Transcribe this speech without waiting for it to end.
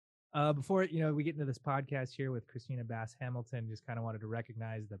Before we get into this podcast here with Christina Bass Hamilton, just kind of wanted to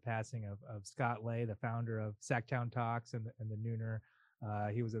recognize the passing of Scott Lay, the founder of Sacktown Talks and the Nooner.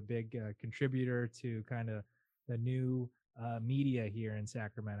 He was a big contributor to kind of the new media here in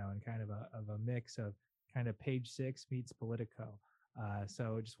Sacramento, and kind of a mix of kind of Page Six meets Politico.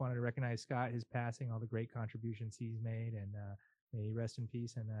 So just wanted to recognize Scott, his passing, all the great contributions he's made, and may he rest in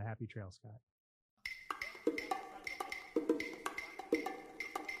peace, and happy trail, Scott.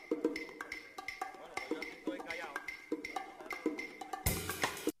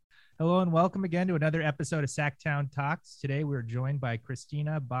 Hello and welcome again to another episode of Sacktown Talks. Today we're joined by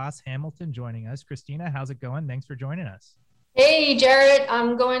Christina Bass Hamilton joining us. Christina, how's it going? Thanks for joining us. Hey, Jarrett.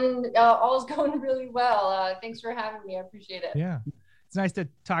 I'm going, all's going really well. Thanks for having me. I appreciate it. Yeah. It's nice to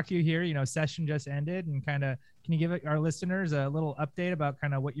talk to you here. Session just ended, and kind of, can you give our listeners a little update about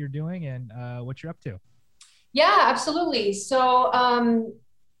kind of what you're doing and what you're up to? Yeah, absolutely. So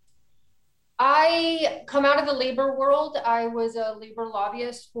I come out of the labor world. I was a labor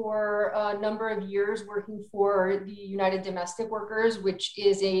lobbyist for a number of years, working for the United Domestic Workers, which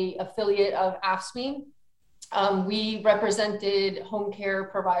is an affiliate of AFSCME. We represented home care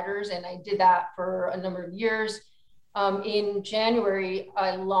providers, and I did that for a number of years. In January,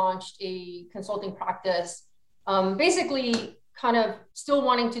 I launched a consulting practice, basically kind of still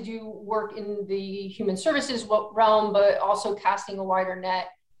wanting to do work in the human services realm, but also casting a wider net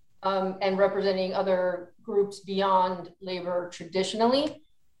and representing other groups beyond labor traditionally.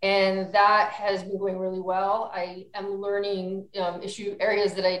 And that has been going really well. I am learning issue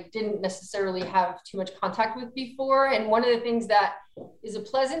areas that I didn't necessarily have too much contact with before. And one of the things that is a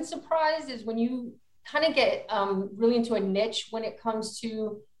pleasant surprise is when you kind of get really into a niche when it comes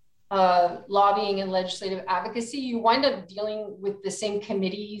to lobbying and legislative advocacy, you wind up dealing with the same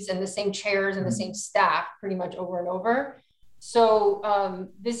committees and the same chairs and the same staff pretty much over and over. So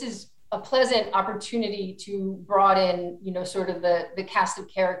this is a pleasant opportunity to broaden, sort of the cast of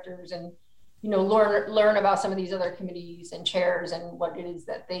characters and, learn about some of these other committees and chairs and what it is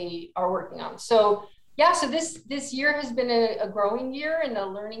that they are working on. So yeah, so this year has been a growing year and a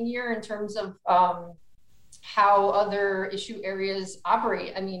learning year in terms of how other issue areas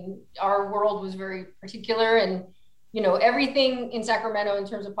operate. I mean, our world was very particular, and everything in Sacramento in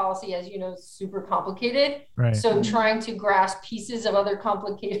terms of policy, as is super complicated. Right. So trying to grasp pieces of other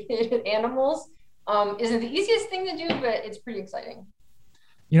complicated animals isn't the easiest thing to do, but it's pretty exciting.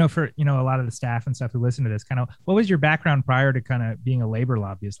 For a lot of the staff and stuff who listen to this, kind of, what was your background prior to kind of being a labor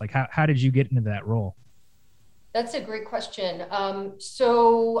lobbyist? Like, how did you get into that role? That's a great question.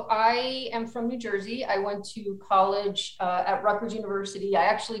 So I am from New Jersey. I went to college at Rutgers University. I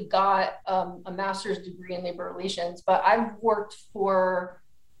actually got a master's degree in labor relations, but I've worked for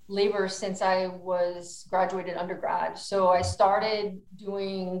labor since I was graduated undergrad. So I started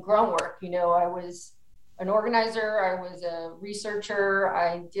doing grunt work. I was an organizer, I was a researcher,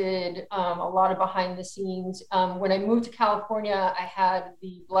 I did a lot of behind the scenes. When I moved to California, I had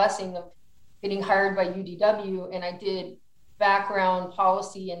the blessing of getting hired by UDW, and I did background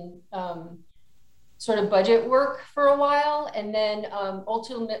policy and sort of budget work for a while. And then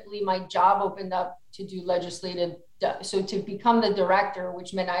ultimately my job opened up to do legislative, so to become the director,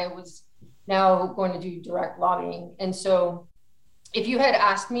 which meant I was now going to do direct lobbying. And so if you had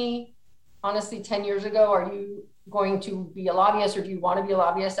asked me, honestly, 10 years ago, are you going to be a lobbyist or do you want to be a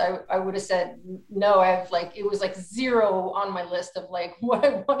lobbyist? I would have said no. It was like zero on my list of like what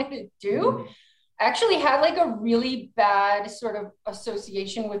I wanted to do. I actually had like a really bad sort of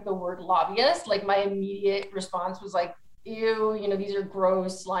association with the word lobbyist. Like my immediate response was like, ew, these are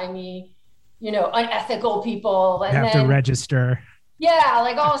gross, slimy, unethical people. And you have to register. Yeah,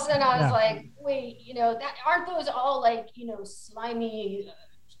 like all of a sudden I was like, wait, that aren't those all like, slimy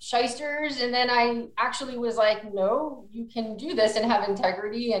shysters? And then I actually was like, no, you can do this and have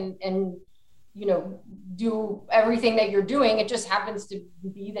integrity and do everything that you're doing. It just happens to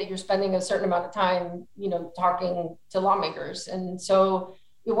be that you're spending a certain amount of time, talking to lawmakers. And so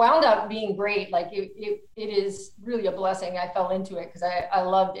it wound up being great. Like it is really a blessing. I fell into it because I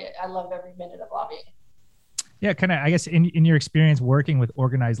loved it. I loved every minute of lobbying. Yeah, kind of, I guess in your experience working with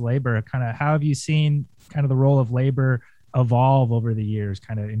organized labor, kind of how have you seen kind of the role of labor evolve over the years,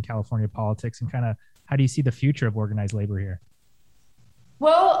 kind of in California politics, and kind of how do you see the future of organized labor here?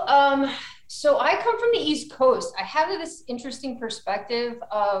 Well, so I come from the East Coast. I have this interesting perspective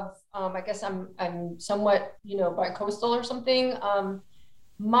of, I guess I'm somewhat, bi-coastal or something.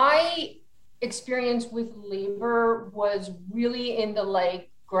 My experience with labor was really in the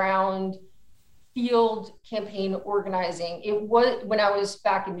ground field campaign organizing. It was when I was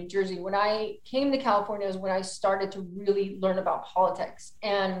back in New Jersey. When I came to California is when I started to really learn about politics.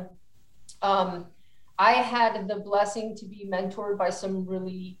 And I had the blessing to be mentored by some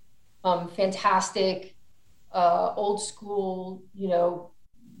really fantastic old school,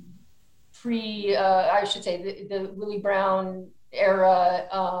 I should say the Willie Brown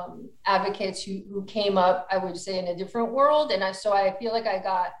era advocates who came up, I would say, in a different world. And so I feel like I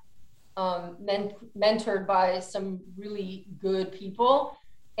got mentored by some really good people.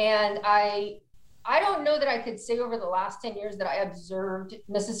 And I don't know that I could say over the last 10 years that I observed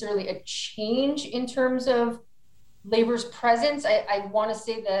necessarily a change in terms of labor's presence. I want to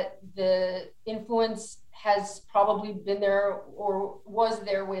say that the influence has probably been there or was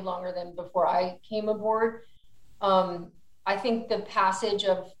there way longer than before I came aboard. I think the passage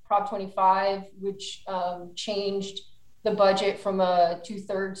of Prop 25, which changed the budget from a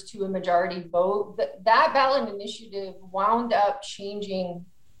 2/3 to a majority vote, that ballot initiative wound up changing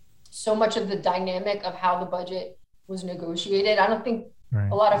so much of the dynamic of how the budget was negotiated. I don't think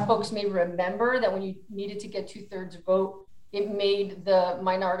a lot of folks may remember that when you needed to get 2/3 vote, it made the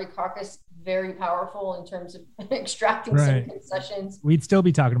minority caucus very powerful in terms of extracting some concessions. We'd still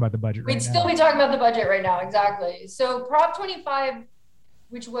be talking about the budget right now. We'd still be talking about the budget right now, exactly. So Prop 25,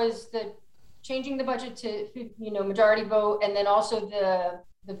 which was the changing the budget to majority vote, and then also the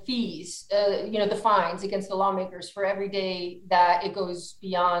fees, the fines against the lawmakers for every day that it goes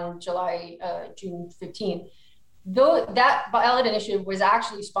beyond June 15th. Though that ballot initiative was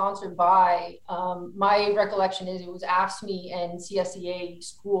actually sponsored by, my recollection is it was AFSCME and CSEA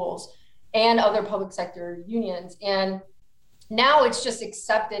schools and other public sector unions. And now it's just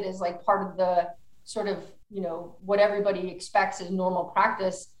accepted as like part of the sort of, what everybody expects as normal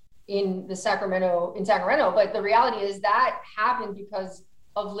practice in Sacramento. But the reality is that happened because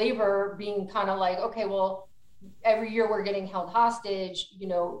of labor being kind of like, okay, well, every year we're getting held hostage,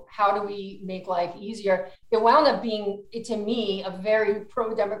 how do we make life easier? It wound up being, to me, a very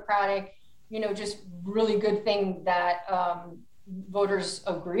pro-democratic, just really good thing that voters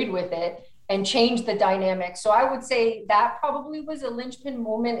agreed with it and changed the dynamic. So I would say that probably was a linchpin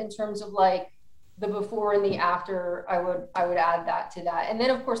moment in terms of like the before and the after. I would add that to that. And then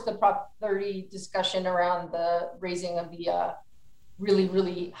of course the Prop 30 discussion around the raising of the really,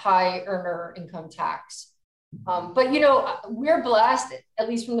 really high earner income tax. But we're blessed, at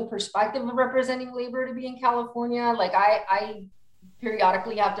least from the perspective of representing labor, to be in California. Like I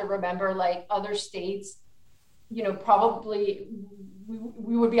periodically have to remember, like other states, probably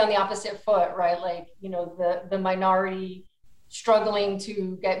we would be on the opposite foot, right? Like, the minority struggling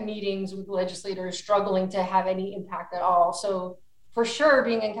to get meetings with legislators, struggling to have any impact at all. So for sure,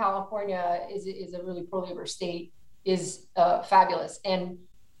 being in California is a really pro-labor state is fabulous. And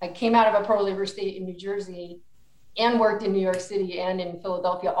I came out of a pro-labor state in New Jersey and worked in New York City and in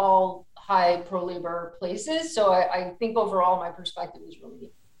Philadelphia, all high pro-labor places. So I think overall my perspective is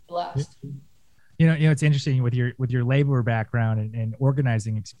really blessed. It's interesting with your labor background and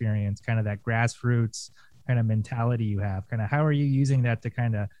organizing experience, kind of that grassroots kind of mentality you have. Kind of how are you using that to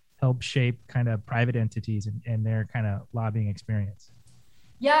kind of help shape kind of private entities and their kind of lobbying experience?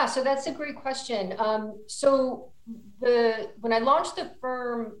 Yeah, so that's a great question. So when I launched the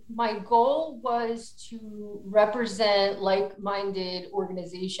firm, my goal was to represent like-minded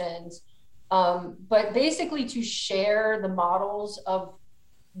organizations, but basically to share the models of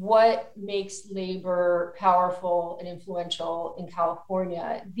what makes labor powerful and influential in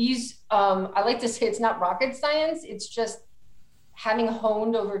California. These, I like to say it's not rocket science, it's just having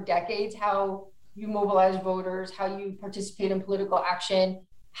honed over decades how you mobilize voters, how you participate in political action,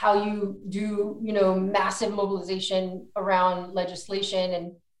 how you do, massive mobilization around legislation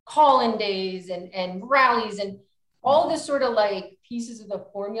and call-in days and rallies and all this sort of like pieces of the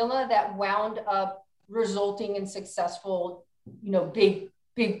formula that wound up resulting in successful,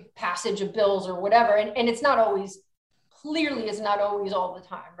 big passage of bills or whatever. And it's not always, clearly it's not always all the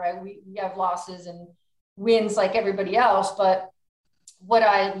time, right? We have losses and wins like everybody else. But what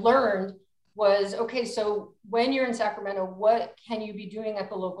I learned was, okay, so when you're in Sacramento, what can you be doing at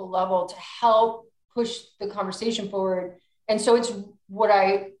the local level to help push the conversation forward? And so it's what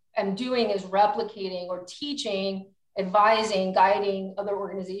I am doing is replicating or teaching, advising, guiding other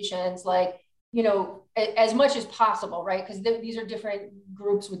organizations, like, as much as possible, right? Because these are different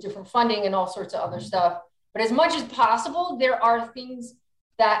groups with different funding and all sorts of other stuff. But as much as possible, there are things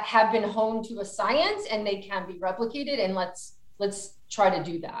that have been honed to a science and they can be replicated. And let's try to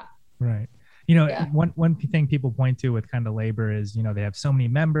do that. Right. One thing people point to with kind of labor is, they have so many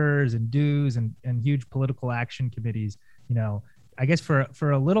members and dues and huge political action committees. I guess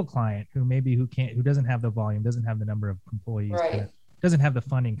for a little client who doesn't have the volume, doesn't have the number of employees, right, doesn't have the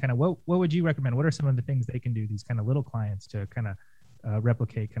funding, kind of what would you recommend? What are some of the things they can do, these kind of little clients, to kind of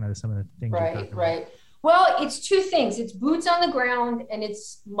replicate kind of some of the things you're talking about? Right. Well, it's two things. It's boots on the ground and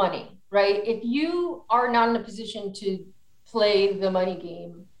it's money, right? If you are not in a position to play the money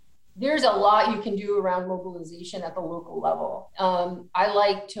game, there's a lot you can do around mobilization at the local level. I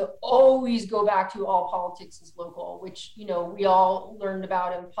like to always go back to all politics is local, which, you know, we all learned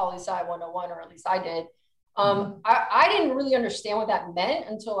about in Poli-Sci 101, or at least I did. I didn't really understand what that meant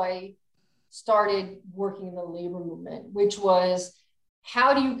until I started working in the labor movement, which was,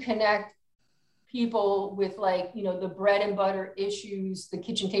 how do you connect people with, like, you know, the bread and butter issues, the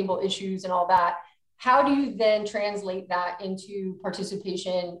kitchen table issues and all that? How do you then translate that into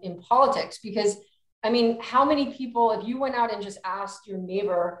participation in politics? Because, I mean, how many people, if you went out and just asked your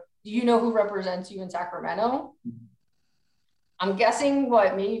neighbor, do you know who represents you in Sacramento? I'm guessing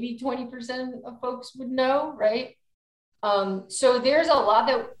maybe 20% of folks would know, right? So there's a lot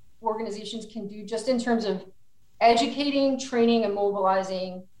that organizations can do just in terms of educating, training, and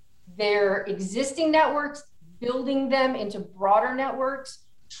mobilizing their existing networks, building them into broader networks,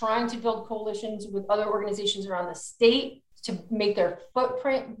 trying to build coalitions with other organizations around the state to make their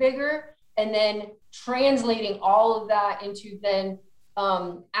footprint bigger, and then translating all of that into then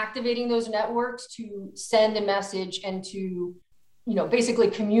activating those networks to send a message and to, you know, basically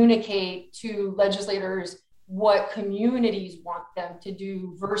communicate to legislators what communities want them to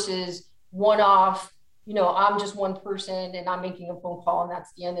do versus one-off, you know, I'm just one person and I'm making a phone call and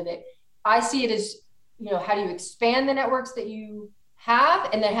that's the end of it. I see it as, you know, how do you expand the networks that you have,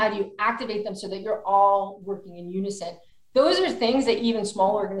 and then how do you activate them so that you're all working in unison? Those are things that even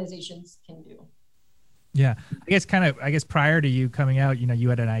small organizations can do. Yeah, I guess prior to you coming out, you know, you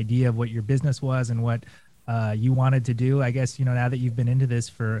had an idea of what your business was and what you wanted to do. I guess, you know, now that you've been into this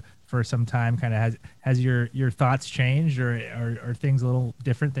for some time, kind of has your thoughts changed, or are things a little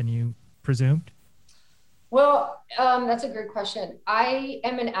different than you presumed? Well, that's a great question. I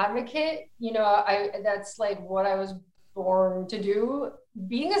am an advocate. You know, that's like what I was born to do.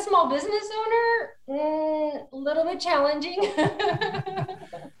 Being a small business owner, a little bit challenging.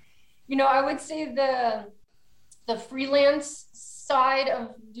 You know, I would say the freelance side of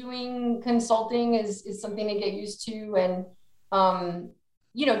doing consulting is something to get used to, and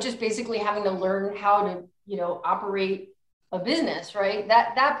you know, just basically having to learn how to, you know, operate a business, right?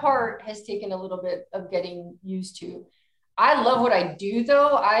 That part has taken a little bit of getting used to. I love what I do,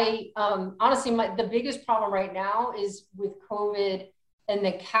 though. I honestly, the biggest problem right now is with COVID and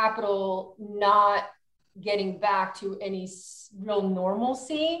the capital not getting back to any real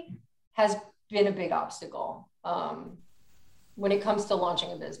normalcy has been a big obstacle when it comes to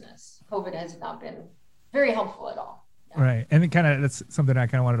launching a business. COVID has not been very helpful at all. Yeah. Right, and it that's something I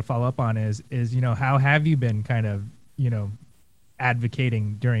kind of wanted to follow up on is you know, how have you been kind of, you know,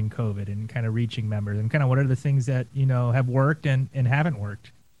 advocating during COVID and kind of reaching members, and kind of what are the things that, you know, have worked and haven't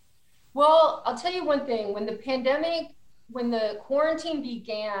worked? Well, I'll tell you one thing. When the quarantine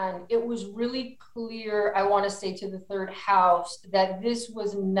began, it was really clear, I want to say to the third house, that this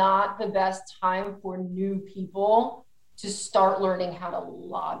was not the best time for new people to start learning how to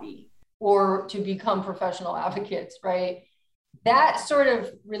lobby or to become professional advocates, right? That sort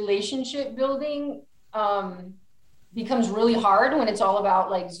of relationship building becomes really hard when it's all about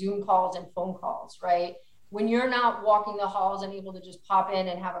like Zoom calls and phone calls, right? When you're not walking the halls and able to just pop in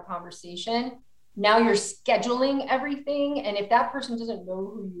and have a conversation, now you're scheduling everything. And if that person doesn't know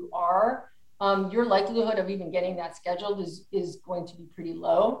who you are, your likelihood of even getting that scheduled is going to be pretty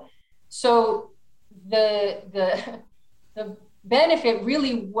low. So the benefit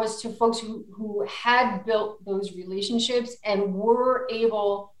really was to folks who had built those relationships and were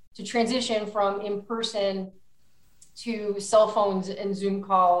able to transition from in-person to cell phones and Zoom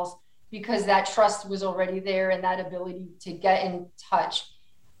calls, because that trust was already there and that ability to get in touch.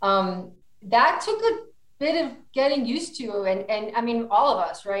 That took a bit of getting used to. And I mean, all of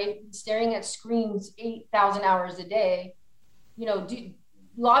us, right? Staring at screens 8,000 hours a day, you know,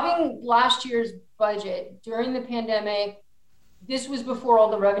 lobbying last year's budget during the pandemic. This was before all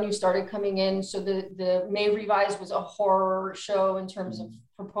the revenue started coming in. So the May revise was a horror show in terms of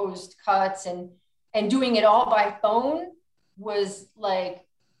proposed cuts, and doing it all by phone was like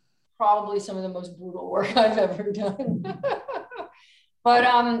probably some of the most brutal work I've ever done.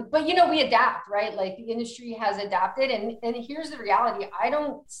 But you know, we adapt, right? Like the industry has adapted, and here's the reality. I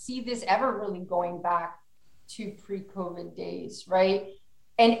don't see this ever really going back to pre-COVID days, right?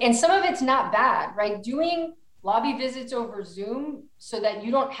 And some of it's not bad, right? Doing lobby visits over Zoom so that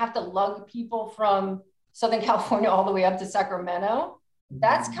you don't have to lug people from Southern California all the way up to Sacramento,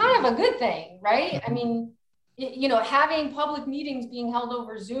 that's kind of a good thing, right? I mean, you know, having public meetings being held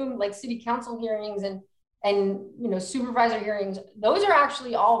over Zoom, like city council hearings and and supervisor hearings. Those are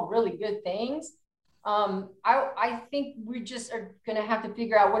actually all really good things. I think we just are going to have to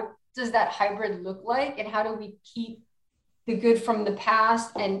figure out what does that hybrid look like, and how do we keep the good from the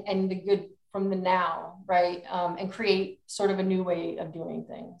past and the good from the now, right? And create sort of a new way of doing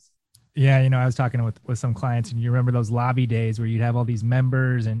things. Yeah, I was talking with some clients, and you remember those lobby days where you'd have all these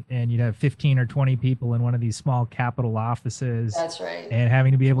members and you'd have 15 or 20 people in one of these small Capitol offices. That's right. And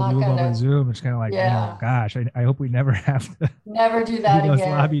having to be able to do them over Zoom. It's kind of like, gosh, I hope we never have to never do that those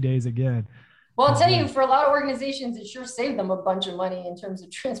again. lobby days again. Well, I'll tell you, for a lot of organizations, it sure saved them a bunch of money in terms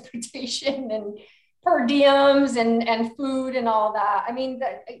of transportation and per diems and food and all that. I mean,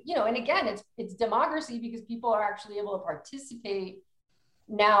 and again, it's democracy, because people are actually able to participate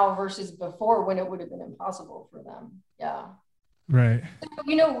now versus before, when it would have been impossible for them. Yeah. Right.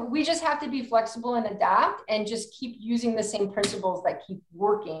 So, we just have to be flexible and adapt, and just keep using the same principles that keep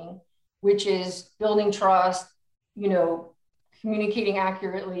working, which is building trust, communicating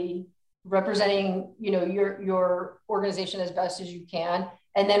accurately, representing, your organization as best as you can,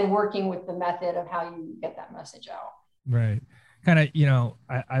 and then working with the method of how you get that message out. Right. Kind of,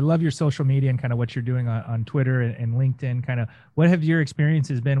 I love your social media and kind of what you're doing on Twitter and LinkedIn. Kind of, what have your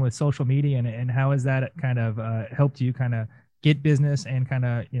experiences been with social media, and how has that kind of helped you kind of get business and kind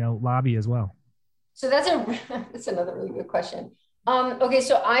of, lobby as well? So that's another really good question. Okay,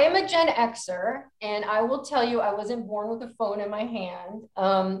 so I am a Gen Xer, and I will tell you, I wasn't born with a phone in my hand.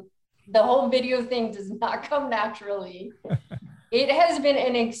 The whole video thing does not come naturally. It has been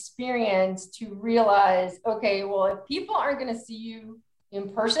an experience to realize, okay, well, if people aren't going to see you in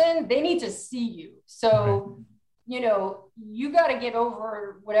person, they need to see you. So, you got to get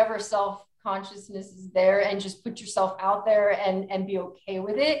over whatever self-consciousness is there, and just put yourself out there and be okay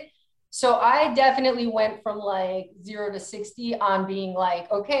with it. So I definitely went from like 0 to 60 on being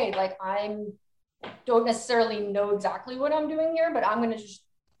like, okay, like don't necessarily know exactly what I'm doing here, but I'm going to just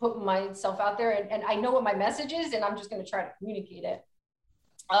put myself out there, and I know what my message is, and I'm just going to try to communicate it.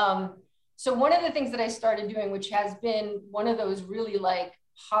 So one of the things that I started doing, which has been one of those really like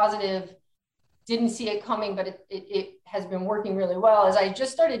positive, didn't see it coming, but it has been working really well, is I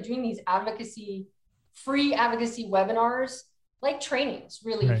just started doing these free advocacy webinars, like trainings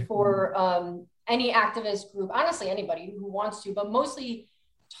really, right, for any activist group, honestly, anybody who wants to, but mostly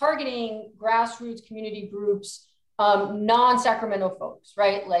targeting grassroots community groups, non-Sacramento folks,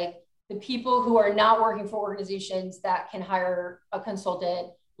 right? Like the people who are not working for organizations that can hire a consultant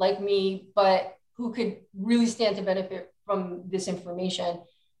like me, but who could really stand to benefit from this information.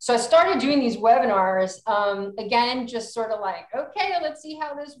 So I started doing these webinars, again, just sort of like, okay, let's see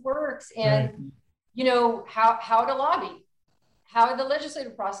how this works. And, right, how to lobby, how the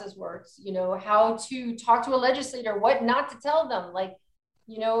legislative process works, how to talk to a legislator, what not to tell them. Like,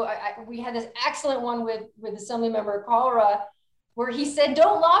 we had this excellent one with Assemblymember Kalra, where he said,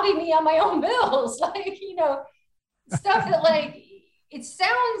 don't lobby me on my own bills. Like, stuff that like, it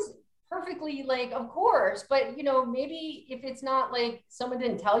sounds perfectly like, of course, but maybe if it's not like someone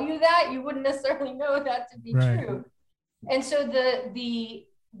didn't tell you that, you wouldn't necessarily know that to be right, true. And so the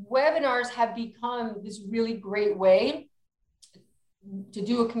webinars have become this really great way to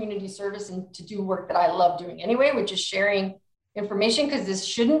do a community service and to do work that I love doing anyway, which is sharing information, because this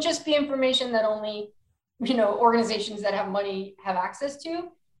shouldn't just be information that only organizations that have money have access to,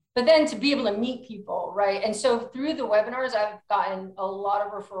 but then to be able to meet people, right? And so through the webinars, I've gotten a lot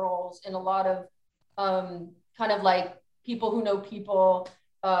of referrals and a lot of kind of like people who know people,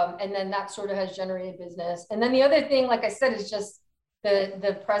 and then that sort of has generated business. And then the other thing, like I said, is just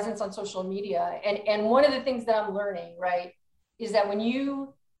the presence on social media. And one of the things that I'm learning, right, is that when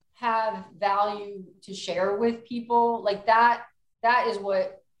you have value to share with people, like that is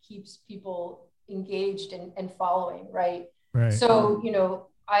what keeps people engaged and following, right? Right. So,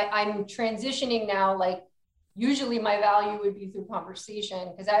 I'm transitioning now, like usually my value would be through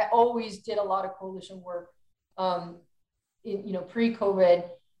conversation, because I always did a lot of coalition work, pre-COVID,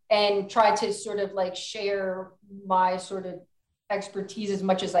 and tried to sort of like share my sort of expertise as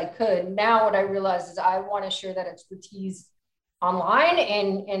much as I could. Now what I realize is I want to share that expertise online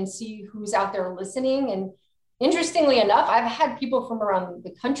and see who's out there listening. And interestingly enough, I've had people from around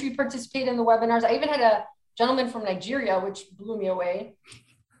the country participate in the webinars. I even had a gentleman from Nigeria, which blew me away.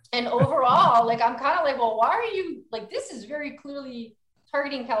 And overall, like, I'm kind of like, well, why are you like, this is very clearly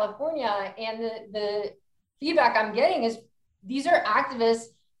targeting California. And the feedback I'm getting is these are activists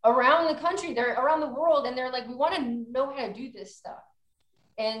around the country, they're around the world, and they're like, we want to know how to do this stuff.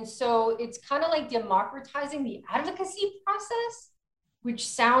 And so it's kind of like democratizing the advocacy process, which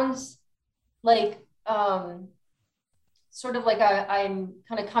sounds like sort of like I'm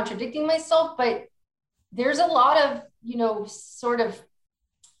kind of contradicting myself, but there's a lot of, sort of,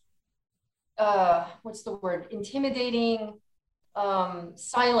 what's the word? Intimidating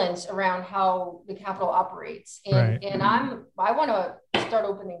silence around how the Capitol operates. And I want to start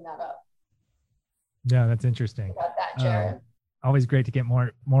opening that up. Yeah, that's interesting. About that, Jared. Always great to get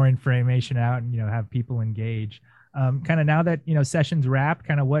more information out and, have people engage. Kind of now that, session's wrapped,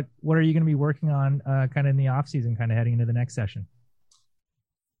 kind of what are you going to be working on kind of in the off season, kind of heading into the next session?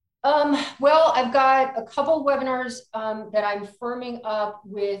 Well, I've got a couple webinars that I'm firming up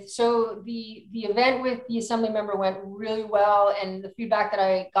with. So the event with the assembly member went really well, and the feedback that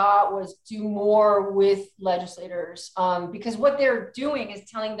I got was do more with legislators, because what they're doing is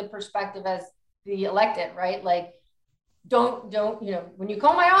telling the perspective as the elected, right? Like, don't when you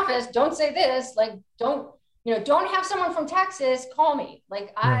call my office, don't say this. Like, don't have someone from Texas call me.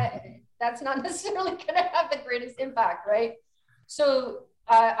 Like, that's not necessarily going to have the greatest impact, right? So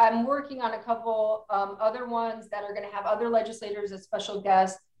I'm working on a couple other ones that are going to have other legislators as special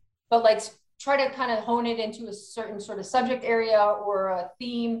guests, but like try to kind of hone it into a certain sort of subject area or a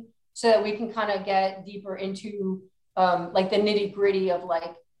theme so that we can kind of get deeper into like the nitty gritty of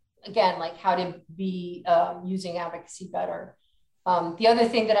like, again, like how to be using advocacy better. The other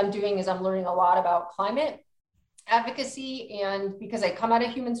thing that I'm doing is I'm learning a lot about climate advocacy. And because I come out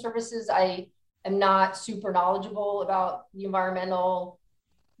of human services, I am not super knowledgeable about the environmental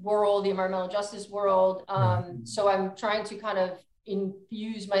world, the environmental justice world. So I'm trying to kind of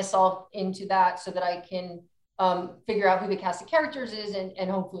infuse myself into that so that I can figure out who the cast of characters is and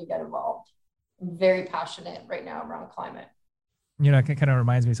hopefully get involved. I'm very passionate right now around climate. It kind of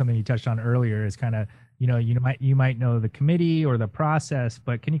reminds me of something you touched on earlier is kind of, you might know the committee or the process,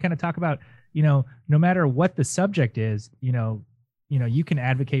 but can you kind of talk about, no matter what the subject is, you can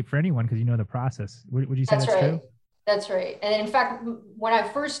advocate for anyone because you know the process. Would you say that's right. true? That's right. And in fact, when I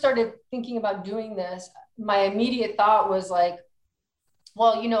first started thinking about doing this, my immediate thought was like,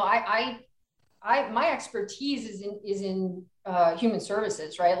 well, my expertise is in human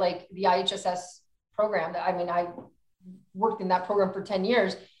services, right? Like the IHSS program. I worked in that program for 10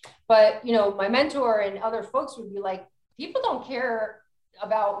 years, but my mentor and other folks would be like, people don't care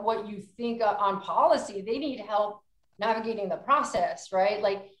about what you think on policy. They need help navigating the process, right?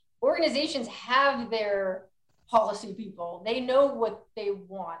 Like organizations have their policy people. They know what they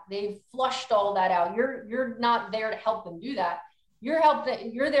want. They've flushed all that out. You're not there to help them do that. You're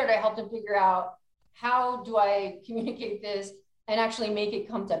there to help them figure out, how do I communicate this and actually make it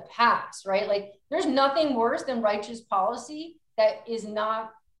come to pass, right? Like there's nothing worse than righteous policy that is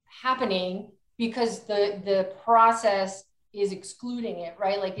not happening because the process is excluding it,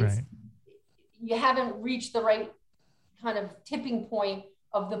 right? Like you haven't reached the right kind of tipping point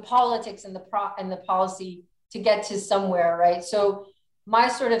of the politics and the policy to get to somewhere, right? So my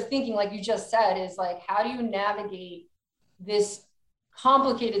sort of thinking, like you just said, is like, how do you navigate this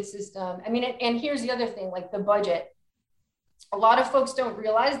complicated system? I mean, and here's the other thing, like the budget. A lot of folks don't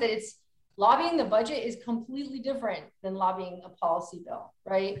realize that lobbying the budget is completely different than lobbying a policy bill,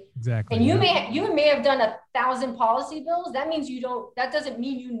 right? Exactly. And you may have done 1,000 policy bills. That means that doesn't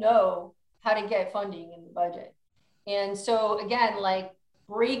mean you know how to get funding in the budget. And so again, like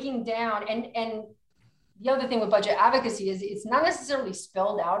breaking down and the other thing with budget advocacy is it's not necessarily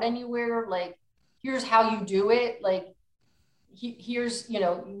spelled out anywhere. Like, here's how you do it. Like, here's,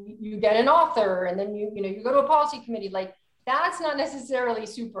 you get an author and then you go to a policy committee. Like, that's not necessarily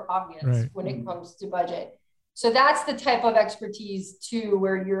super obvious when it comes to budget. So that's the type of expertise too,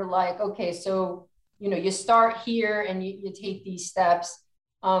 where you're like, okay, so, you start here and you take these steps.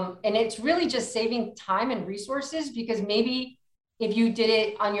 And it's really just saving time and resources, because maybe if you did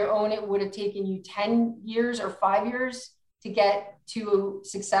it on your own, it would have taken you 10 years or 5 years to get to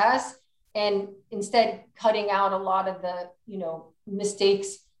success. And instead cutting out a lot of the,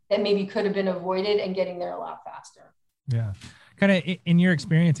 mistakes that maybe could have been avoided and getting there a lot faster. Yeah. Kind of in your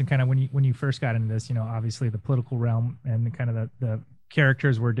experience and kind of when you first got into this, obviously the political realm and kind of the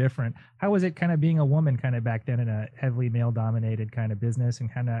characters were different. How was it kind of being a woman kind of back then in a heavily male dominated kind of business,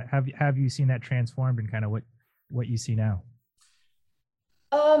 and kind of have you seen that transformed and kind of what you see now?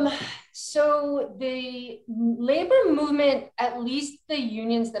 So the labor movement, at least the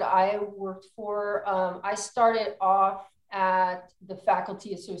unions that I worked for, I started off at the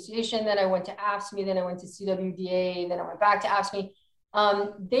Faculty Association, then I went to AFSCME, then I went to CWDA, then I went back to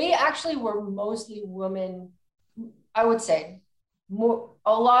AFSCME. They actually were mostly women, I would say,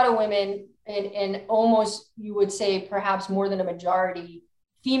 a lot of women, and almost, you would say, perhaps more than a majority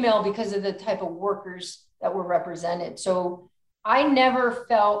female, because of the type of workers that were represented. So I never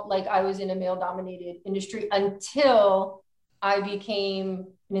felt like I was in a male-dominated industry until I became,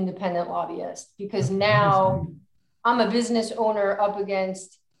 an independent lobbyist, because now I'm a business owner up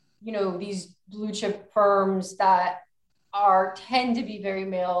against, these blue chip firms that tend to be very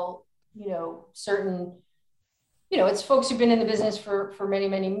male, certain, it's folks who've been in the business for many,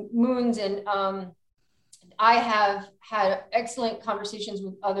 many moons. And I have had excellent conversations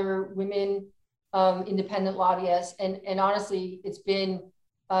with other women independent lobbyists. And honestly, it's been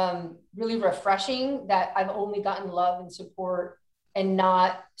really refreshing that I've only gotten love and support and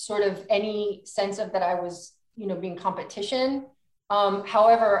not sort of any sense of that I was, being competition.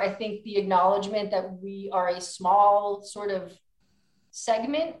 However, I think the acknowledgement that we are a small sort of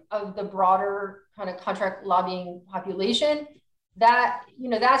segment of the broader kind of contract lobbying population, that,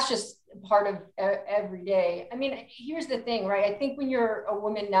 that's just part of every day. I mean, here's the thing, right? I think when you're a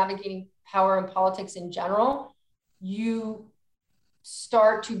woman navigating power and politics in general, you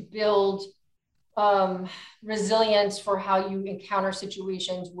start to build resilience for how you encounter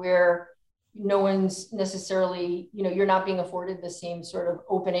situations where no one's necessarily, you're not being afforded the same sort of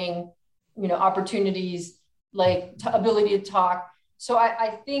opening, opportunities, like ability to talk. So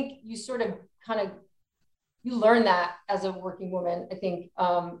I think you sort of you learn that as a working woman. I think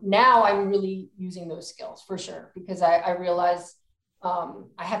now I'm really using those skills for sure, because I realize I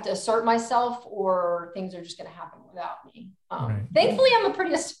have to assert myself or things are just going to happen without me. Right. Thankfully, I'm a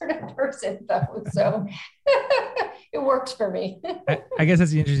pretty assertive person though, so it works for me. I guess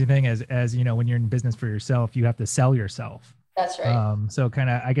that's the interesting thing as when you're in business for yourself, you have to sell yourself. That's right. So kind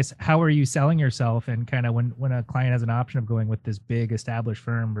of, I guess, how are you selling yourself, and kind of when a client has an option of going with this big established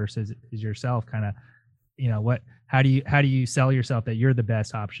firm versus yourself, kind of, how do you sell yourself that you're the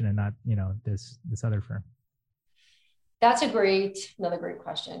best option and not, this other firm? That's another great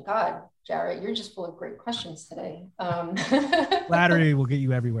question. God, Jarrett, you're just full of great questions today. Flattery will get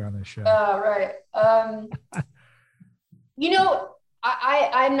you everywhere on this show. Right. I'm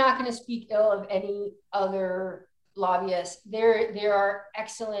not going to speak ill of any other lobbyists. There are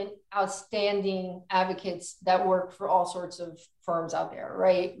excellent, outstanding advocates that work for all sorts of firms out there,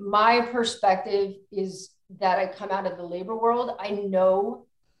 right? My perspective is that I come out of the labor world. I know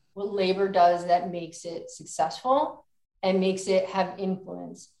what labor does that makes it successful and makes it have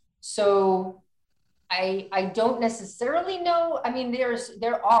influence. So I don't necessarily know. I mean,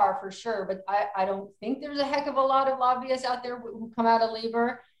 there are for sure, but I don't think there's a heck of a lot of lobbyists out there who come out of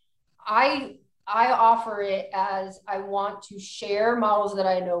labor. I offer it as I want to share models that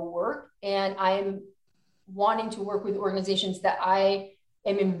I know work, and I'm wanting to work with organizations that I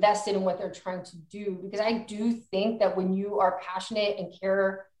am invested in what they're trying to do, because I do think that when you are passionate and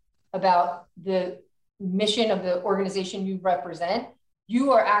care about the mission of the organization you represent,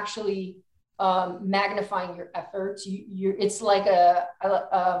 you are actually magnifying your efforts. It's like what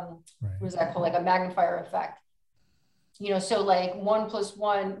is that called? Like a magnifier effect. So like 1 +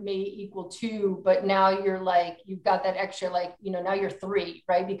 1 may equal 2, but now you've got that extra, now you're 3,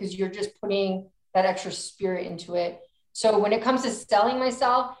 right? Because you're just putting that extra spirit into it. So when it comes to selling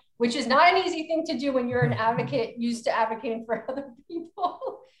myself, which is not an easy thing to do when you're an advocate used to advocating for other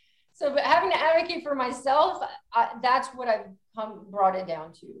people. So but having to advocate for myself, that's what I've brought it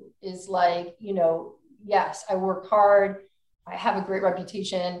down to, is yes, I work hard. I have a great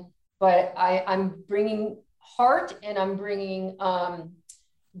reputation, but I'm bringing heart, and I'm bringing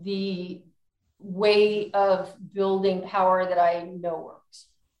the way of building power that I know works.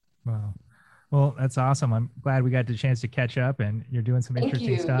 Wow. Well, that's awesome. I'm glad we got the chance to catch up, and you're doing some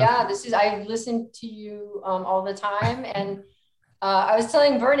interesting stuff. Yeah, I listen to you all the time. And I was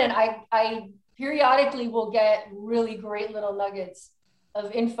telling Vernon, I periodically will get really great little nuggets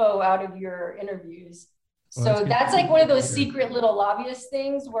of info out of your interviews. Well, so that's like one of those secret little lobbyist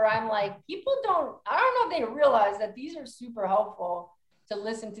things where I'm like, I don't know if they realize that these are super helpful to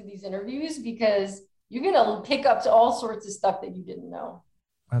listen to these interviews, because you're going to pick up to all sorts of stuff that you didn't know.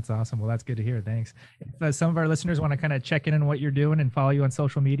 That's awesome. Well, that's good to hear. Thanks. If some of our listeners want to kind of check in on what you're doing and follow you on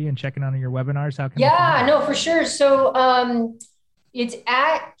social media and check in on your webinars, how can they? Yeah, no, for sure. So it's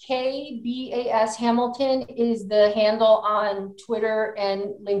at KBAS Hamilton is the handle on Twitter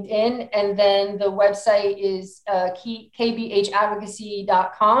and LinkedIn. And then the website is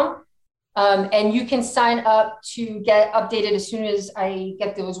kbhadvocacy.com. And you can sign up to get updated as soon as I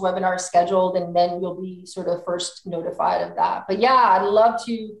get those webinars scheduled, and then you'll be sort of first notified of that. But yeah, I'd love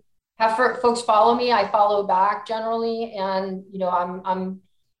to have folks follow me. I follow back generally, and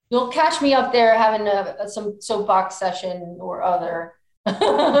you'll catch me up there having some soapbox session or other.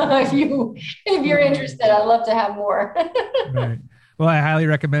 if you're interested, I'd love to have more. Right. Well, I highly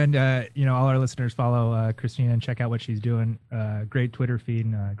recommend, all our listeners follow Christina and check out what she's doing. Great Twitter feed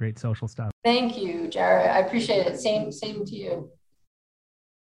and great social stuff. Thank you, Jarrett. I appreciate it. Same to you.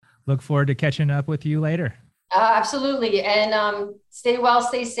 look forward to catching up with you later. Absolutely. And stay well,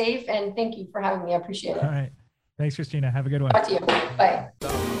 stay safe. And thank you for having me. I appreciate it. All right. Thanks, Christina. Have a good one. Talk to you. Bye.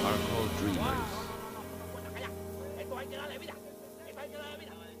 Some are called dreamers.